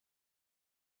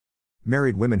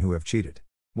Married women who have cheated.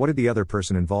 What did the other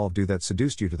person involved do that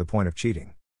seduced you to the point of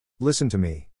cheating? Listen to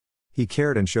me. He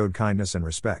cared and showed kindness and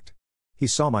respect. He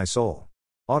saw my soul.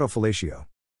 Autofellatio.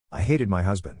 I hated my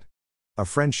husband. A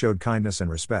friend showed kindness and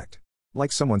respect.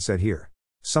 Like someone said here.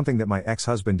 Something that my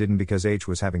ex-husband didn't because H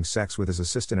was having sex with his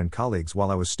assistant and colleagues while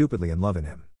I was stupidly in love in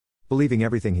him. Believing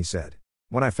everything he said.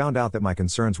 When I found out that my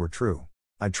concerns were true,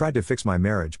 I tried to fix my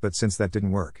marriage, but since that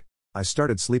didn't work, I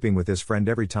started sleeping with this friend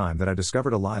every time that I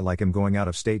discovered a lie, like him going out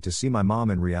of state to see my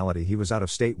mom. In reality, he was out of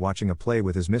state watching a play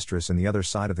with his mistress in the other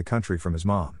side of the country from his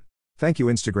mom. Thank you,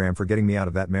 Instagram, for getting me out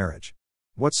of that marriage.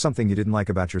 What's something you didn't like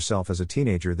about yourself as a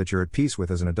teenager that you're at peace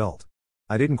with as an adult?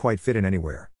 I didn't quite fit in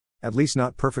anywhere. At least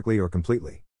not perfectly or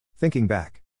completely. Thinking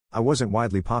back, I wasn't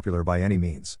widely popular by any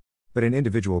means. But in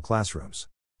individual classrooms,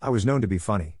 I was known to be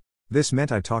funny. This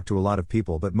meant I talked to a lot of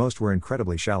people, but most were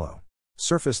incredibly shallow,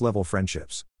 surface-level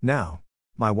friendships. Now,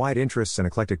 my wide interests and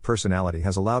eclectic personality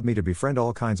has allowed me to befriend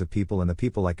all kinds of people, and the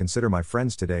people I consider my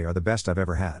friends today are the best I've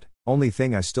ever had. Only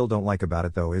thing I still don't like about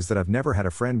it though is that I've never had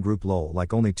a friend group lol,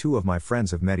 like only 2 of my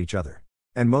friends have met each other.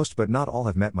 And most but not all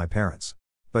have met my parents.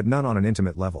 But none on an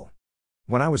intimate level.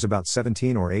 When I was about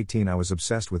 17 or 18, I was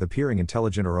obsessed with appearing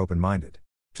intelligent or open-minded.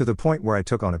 To the point where I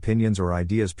took on opinions or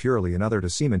ideas purely in order to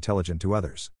seem intelligent to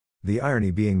others. The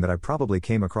irony being that I probably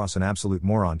came across an absolute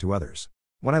moron to others.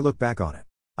 When I look back on it,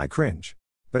 I cringe.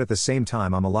 But at the same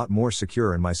time, I'm a lot more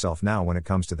secure in myself now when it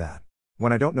comes to that.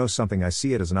 When I don't know something, I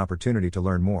see it as an opportunity to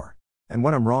learn more. And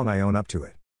when I'm wrong, I own up to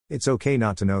it. It's okay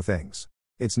not to know things.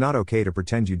 It's not okay to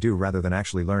pretend you do rather than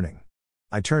actually learning.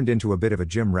 I turned into a bit of a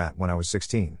gym rat when I was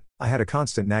 16. I had a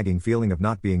constant nagging feeling of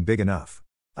not being big enough.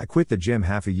 I quit the gym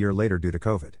half a year later due to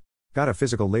COVID. Got a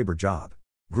physical labor job.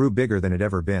 Grew bigger than it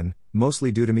ever been,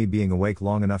 mostly due to me being awake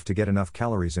long enough to get enough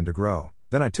calories in to grow.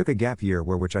 Then I took a gap year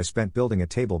which I spent building a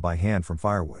table by hand from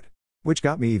firewood. Which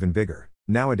got me even bigger.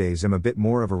 Nowadays I'm a bit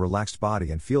more of a relaxed body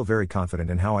and feel very confident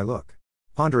in how I look.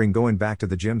 Pondering going back to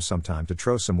the gym sometime to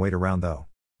throw some weight around though.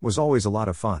 Was always a lot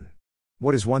of fun.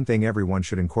 What is one thing everyone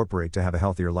should incorporate to have a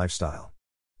healthier lifestyle?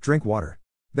 Drink water.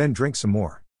 Then drink some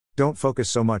more. Don't focus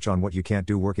so much on what you can't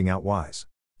do working out wise.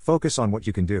 Focus on what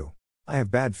you can do. I have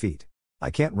bad feet.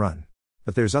 I can't run.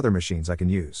 But there's other machines I can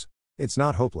use. It's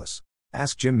not hopeless.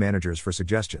 Ask gym managers for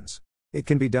suggestions. It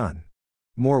can be done.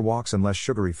 More walks and less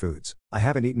sugary foods. I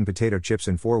haven't eaten potato chips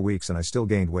in 4 weeks and I still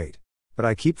gained weight. But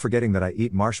I keep forgetting that I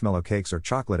eat marshmallow cakes or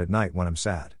chocolate at night when I'm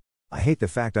sad. I hate the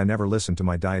fact I never listen to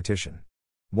my dietitian.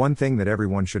 One thing that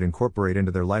everyone should incorporate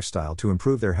into their lifestyle to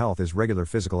improve their health is regular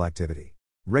physical activity.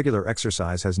 Regular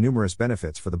exercise has numerous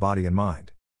benefits for the body and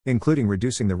mind, including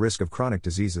reducing the risk of chronic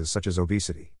diseases such as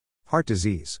obesity, heart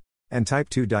disease, and type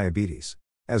 2 diabetes,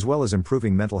 as well as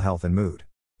improving mental health and mood.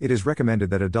 It is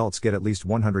recommended that adults get at least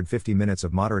 150 minutes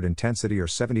of moderate intensity or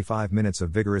 75 minutes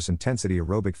of vigorous intensity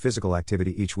aerobic physical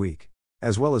activity each week,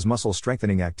 as well as muscle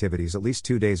strengthening activities at least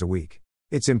 2 days a week.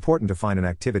 It's important to find an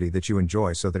activity that you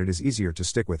enjoy so that it is easier to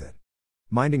stick with it.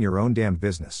 Minding your own damned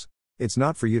business. It's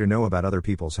not for you to know about other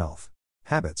people's health,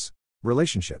 habits,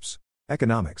 relationships,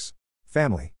 economics,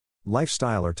 family,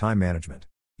 lifestyle or time management.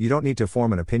 You don't need to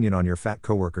form an opinion on your fat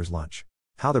coworker's lunch.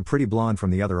 How the pretty blonde from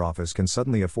the other office can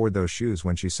suddenly afford those shoes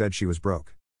when she said she was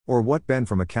broke. Or what Ben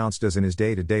from accounts does in his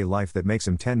day-to-day life that makes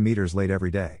him 10 meters late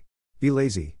every day. Be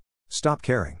lazy. Stop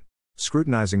caring.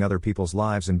 Scrutinizing other people's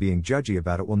lives and being judgy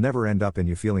about it will never end up in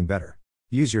you feeling better.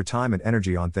 Use your time and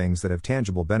energy on things that have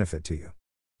tangible benefit to you.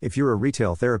 If you're a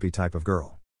retail therapy type of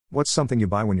girl, what's something you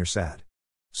buy when you're sad?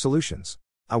 Solutions.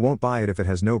 I won't buy it if it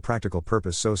has no practical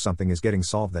purpose, so something is getting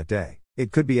solved that day.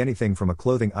 It could be anything from a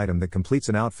clothing item that completes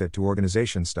an outfit to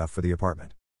organization stuff for the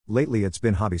apartment. Lately it's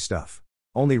been hobby stuff.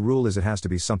 Only rule is it has to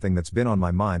be something that's been on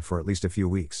my mind for at least a few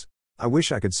weeks. I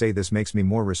wish I could say this makes me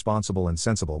more responsible and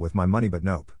sensible with my money, but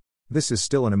nope. This is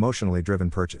still an emotionally driven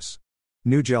purchase.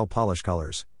 New gel polish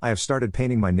colors. I have started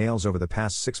painting my nails over the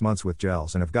past 6 months with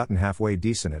gels and have gotten halfway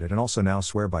decent at it, and also now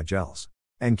swear by gels.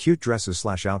 And cute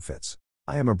dresses/outfits.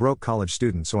 I am a broke college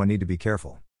student, so I need to be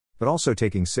careful. But also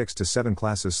taking 6 to 7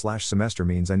 classes/semester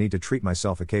means I need to treat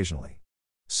myself occasionally.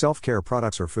 Self-care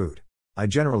products or food. I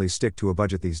generally stick to a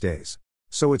budget these days.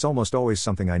 So it's almost always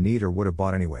something I need or would have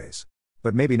bought anyways.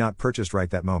 But maybe not purchased right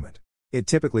that moment. It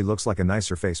typically looks like a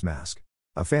nicer face mask.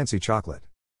 A fancy chocolate.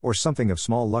 Or something of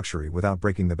small luxury without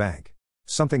breaking the bank.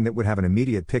 Something that would have an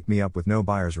immediate pick-me-up with no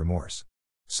buyer's remorse.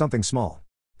 Something small.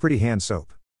 Pretty hand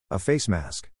soap. A face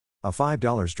mask. A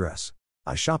 $5 dress.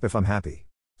 I shop if I'm happy,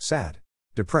 sad,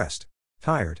 depressed,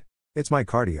 tired. It's my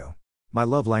cardio. My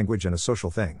love language and a social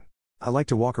thing. I like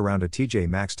to walk around a TJ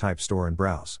Maxx type store and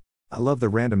browse. I love the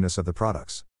randomness of the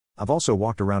products. I've also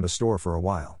walked around a store for a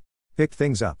while. Picked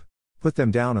things up. Put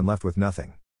them down and left with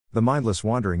nothing. The mindless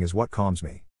wandering is what calms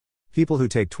me. People who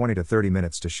take 20 to 30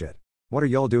 minutes to shit. What are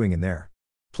y'all doing in there?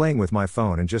 Playing with my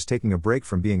phone and just taking a break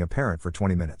from being a parent for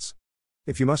 20 minutes.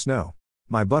 If you must know,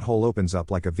 my butthole opens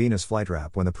up like a Venus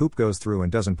flytrap when the poop goes through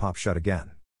and doesn't pop shut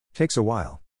again. Takes a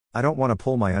while. I don't want to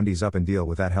pull my undies up and deal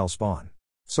with that hell spawn.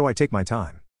 So I take my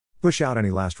time. Push out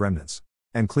any last remnants.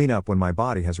 And clean up when my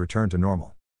body has returned to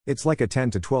normal. It's like a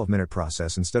 10 to 12 minute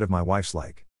process instead of my wife's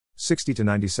like 60 to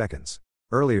 90 seconds.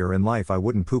 Earlier in life I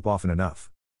wouldn't poop often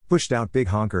enough. Pushed out big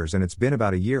honkers and it's been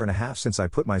about a year and a half since I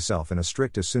put myself in a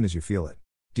strict as soon as you feel it.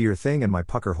 Do your thing and my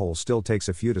pucker hole still takes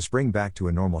a few to spring back to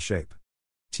a normal shape.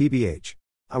 TBH.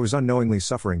 I was unknowingly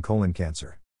suffering colon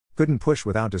cancer. Couldn't push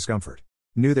without discomfort.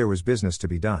 Knew there was business to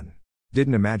be done.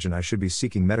 Didn't imagine I should be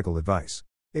seeking medical advice.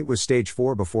 It was stage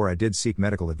 4 before I did seek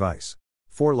medical advice.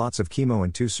 4 lots of chemo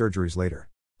and 2 surgeries later.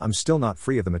 I'm still not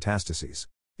free of the metastases.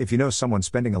 If you know someone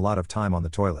spending a lot of time on the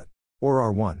toilet, or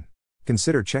are one,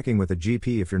 consider checking with a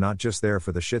GP if you're not just there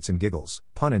for the shits and giggles,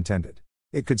 pun intended.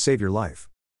 It could save your life.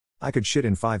 I could shit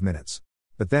in 5 minutes.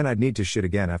 But then I'd need to shit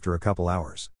again after a couple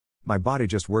hours. My body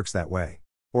just works that way.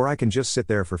 Or I can just sit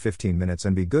there for 15 minutes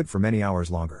and be good for many hours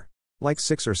longer. Like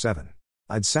 6 or 7.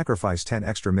 I'd sacrifice 10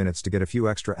 extra minutes to get a few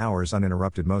extra hours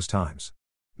uninterrupted most times.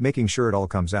 Making sure it all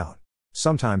comes out.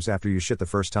 Sometimes after you shit the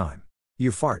first time,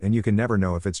 you fart and you can never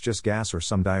know if it's just gas or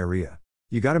some diarrhea.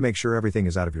 You gotta make sure everything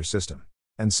is out of your system.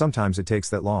 And sometimes it takes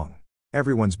that long.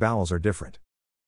 Everyone's bowels are different.